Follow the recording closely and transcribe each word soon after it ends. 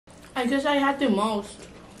I guess I had the most.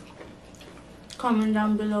 Comment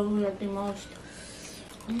down below who had the most.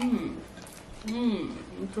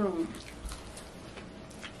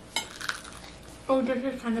 Oh, this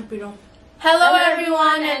is kind of bitter. Hello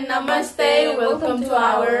everyone and namaste. Welcome to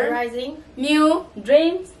our Rising new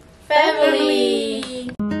Dreams family.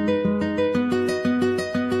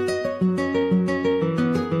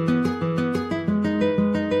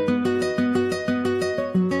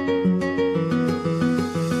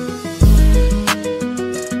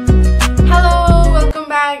 Hello, welcome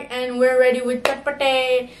back, and we're ready with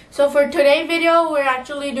Chatpate. So for today's video, we're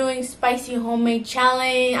actually doing spicy homemade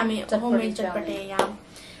challenge. Homemade Chatpate, yeah.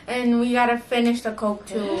 And we gotta finish the Coke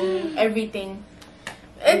too. Everything.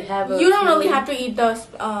 You don't really have to eat the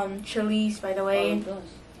chilies, by the way.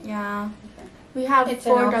 Yeah. Okay. We have It's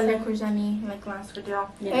 $4 an option. croissant like last video.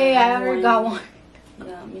 Yeah, hey, I already got one.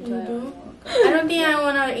 Yeah, me You too. do? I don't think I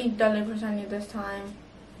wanna eat the croissant this time.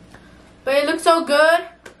 But it looks so good.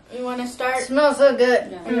 You wanna start? It smells so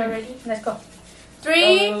good. Yeah. Are you ready? Let's go.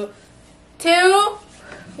 3, 2,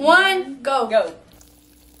 1, go. Go.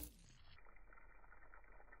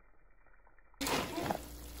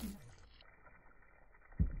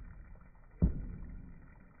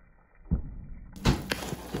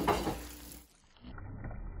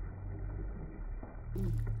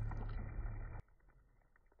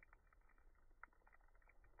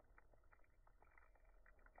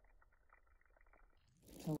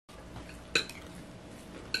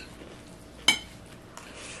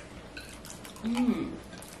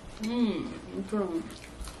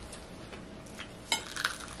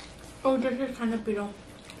 Oh, this is kind of bitter.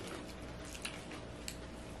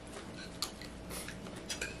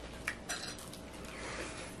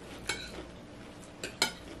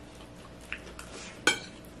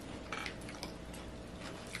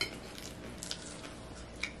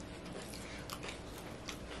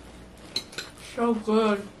 So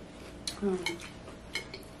good.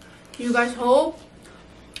 You guys hope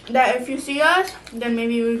that if you see us, then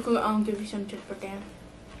maybe we could give you some tips for them.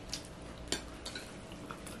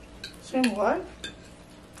 Some what?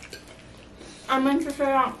 I'm interested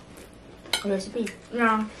in Recipe.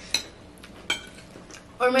 yeah.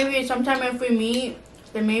 Or maybe sometime if we meet,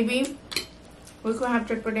 then maybe we could have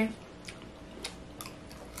trip for them.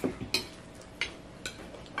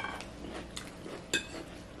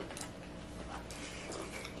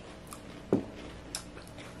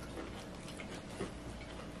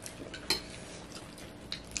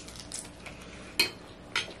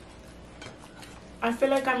 I feel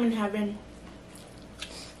like I'm in heaven.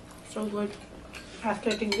 So good.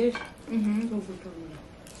 After eating this.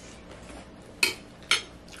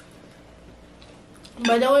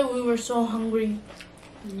 By the way, we were so hungry.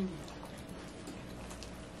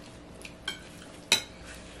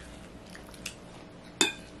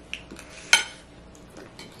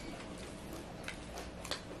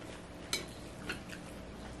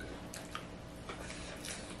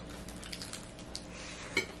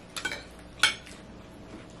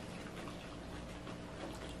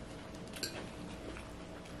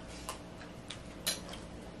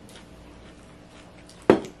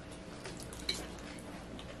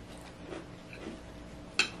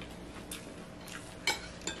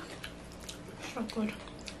 So good.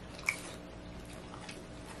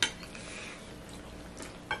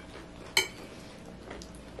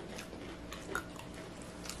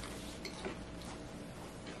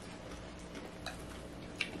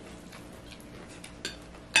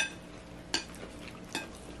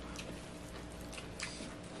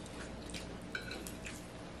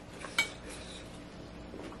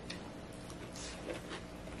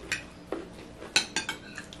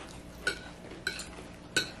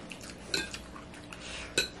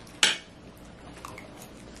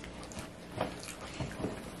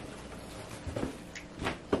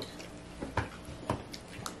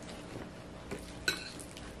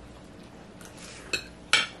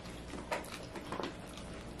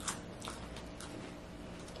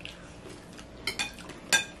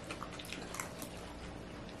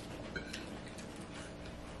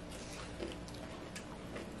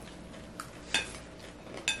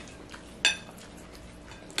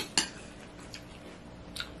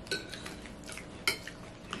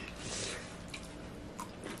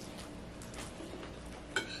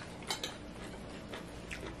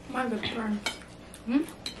 My lip burns.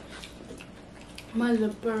 My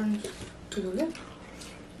lip burns. To your lip.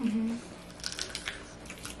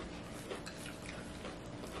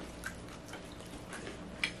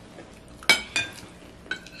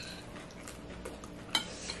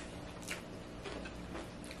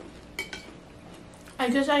 I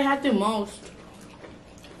guess I had the most.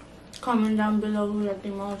 Comment down below who had the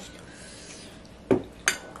most.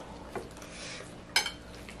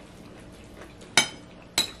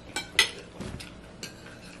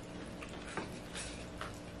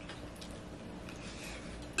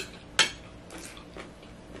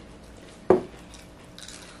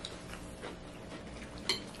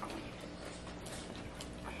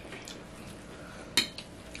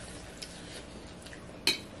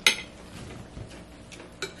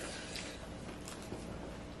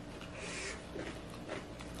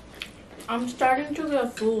 I'm starting to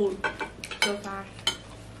get full so fast.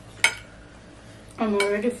 I'm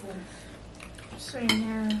already full. Same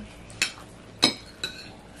here.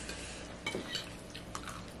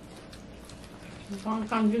 Can't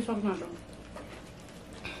talk now.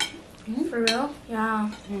 For real? Yeah.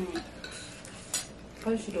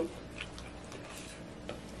 How should do?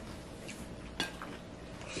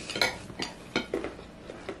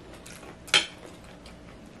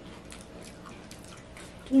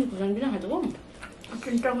 Kusan bilang ada bom.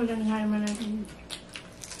 Kinta ko dyan nga naman na.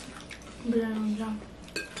 Bilang lang dyan.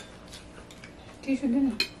 Tissue din.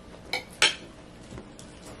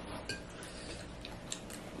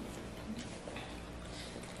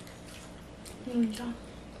 Yun dyan.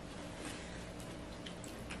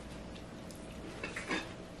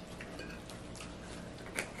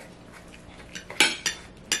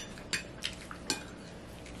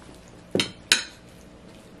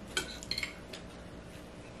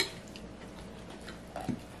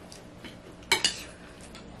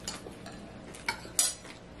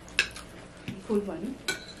 Full one.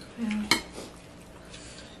 Yeah.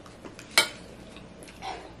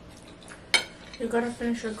 You gotta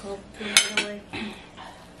finish your Coke too, by the way.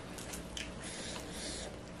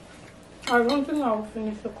 I don't think I'll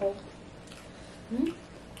finish the Coke.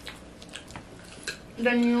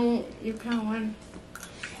 Then you can't win.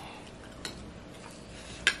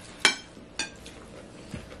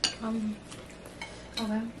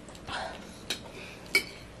 Okay.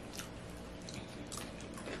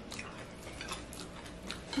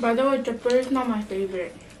 By the way, Chatpate is not my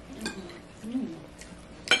favorite.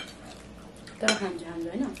 तर खान्छ हैन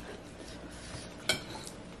हैन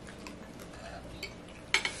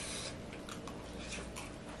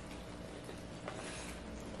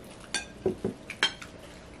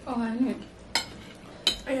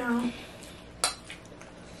Yeah.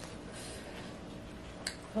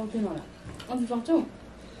 सक्दैन होला अन्त सक्छौ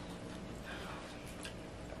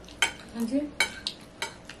खान्छे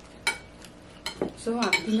सो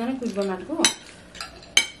हामी तिनजना कुछ बनाएको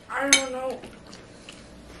I don't know.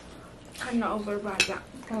 Kinda over by that.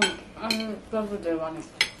 अनि प्रभुले भन्यो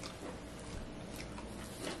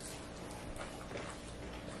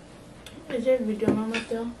Is there video mama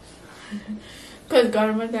still? Because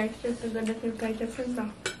government access is gonna feel quite different now.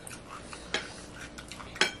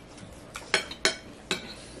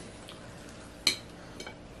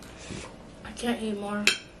 I can't eat more.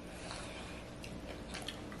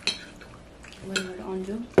 मैले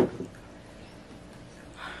Anju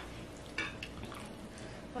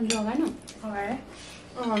Anju अगाएन Okay.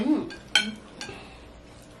 अगाउनु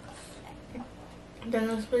Then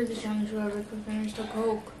let's play the challenge whoever can finish the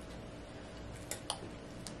Coke.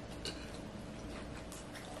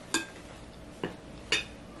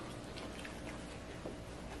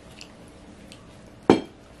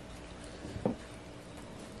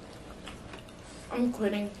 I'm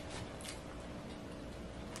quitting.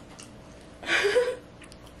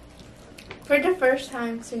 For the first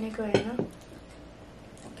time, Suniko, you know?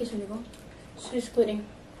 के सुनेको She's quitting.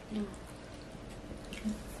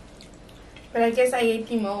 But I guess I ate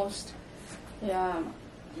the most. या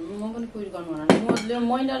म पनि quit गर्नु होला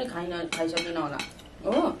मैले अलि खाइसकिन होला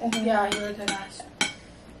हो Yeah, you were the last.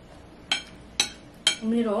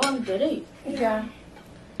 मेरो हो अलि धेरै Yeah.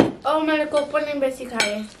 Oh, my Coke pani besi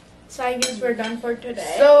khaye. So I guess we're done for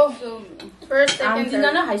today. So, First, हामी second, third.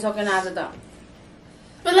 तिनजना खाइसकेन आज त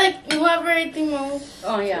But like, whoever ate the most.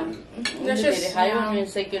 या That's धेरै just, खायो yeah. अनि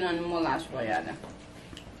सेकेन्ड अनि म लास्ट भयो आज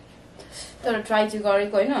तर ट्राई चाहिँ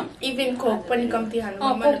गरेको होइन Even Coke pani kamti hanu.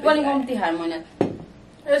 Coke पनि कम्ती खाएँ मैले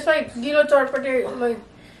It's like, gilo chorpate, like,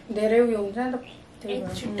 धेरै उयो हुन्छ नि त त्यही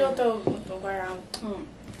भएर। chito to go around.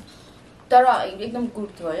 तर एकदम गुड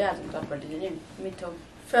थियो है आज चटपटी चाहिँ मिठो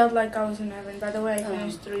Felt like I was in heaven. By the way, I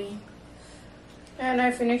finished 3. And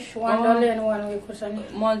I finished one डल्ले and one with खुर्सानी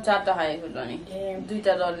म चारवटा खाएको छु अनि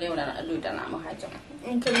दुईटा डल्ले दुईटा लामो खाएछ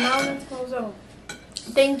Okay, now let's close up.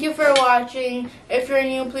 Thank you for watching. If you're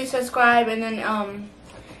new, please subscribe and then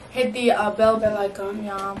hit the bell icon.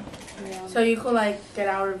 Yeah. So you could like get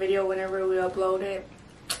our video whenever we upload it.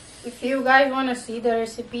 If you guys want to see the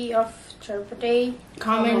recipe of chapate,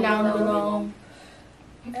 Comment down below.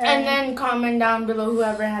 And then comment down below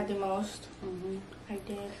whoever had the most. I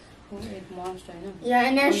did. who ate most, I know. Yeah,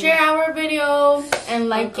 and then share our video and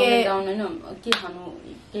like it. Down, I know. के खानु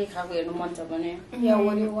के खाएको हेर्नु मन छ भने Yeah,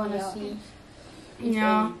 what do you want to see?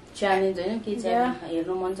 Yeah. Challenge हैन के चाहिँ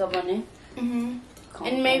हेर्नु मन छ भने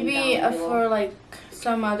And maybe for like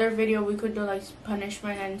some other video we could do like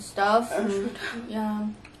punishment and stuff. Yeah.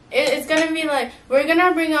 It's gonna be like, we're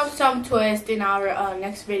gonna bring up some twist in our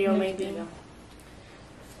next video maybe.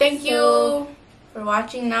 Thank you. for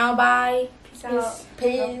watching now. Bye. Peace out.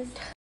 Peace.